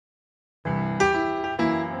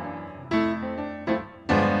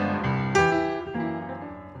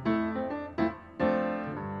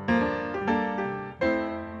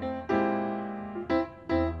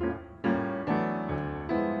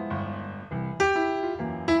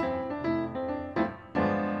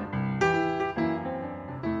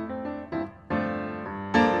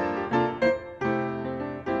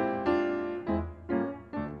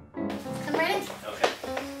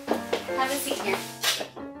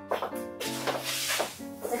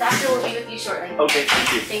doctor will be with you shortly. Okay,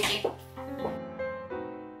 thank you. Thank you.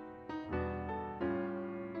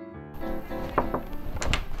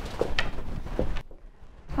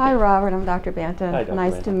 Hi Robert, I'm Dr. Banta. Hi, Dr.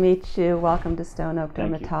 Nice Banta. to meet you. Welcome to Stone Oak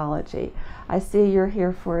Thank you. Dermatology. I see you're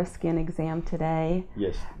here for a skin exam today.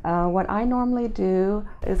 Yes. What I normally do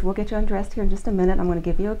is we'll get you undressed here in just a minute. I'm going to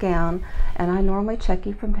give you a gown, and I normally check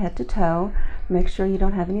you from head to toe, make sure you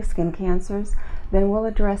don't have any skin cancers. Then we'll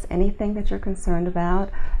address anything that you're concerned about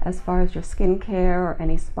as far as your skin care or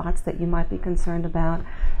any spots that you might be concerned about.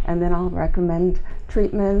 And then I'll recommend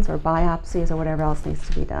treatments or biopsies or whatever else needs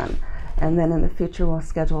to be done. And then in the future we'll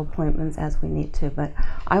schedule appointments as we need to. But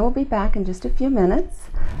I will be back in just a few minutes.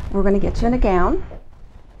 We're going to get you in a gown.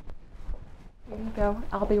 Here you go.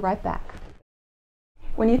 I'll be right back.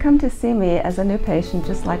 When you come to see me as a new patient,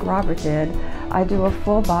 just like Robert did, I do a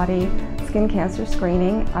full body skin cancer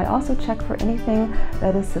screening. I also check for anything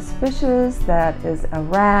that is suspicious, that is a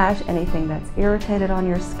rash, anything that's irritated on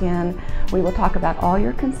your skin. We will talk about all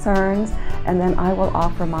your concerns, and then I will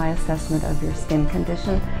offer my assessment of your skin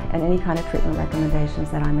condition and any kind of treatment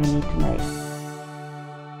recommendations that I may need to make.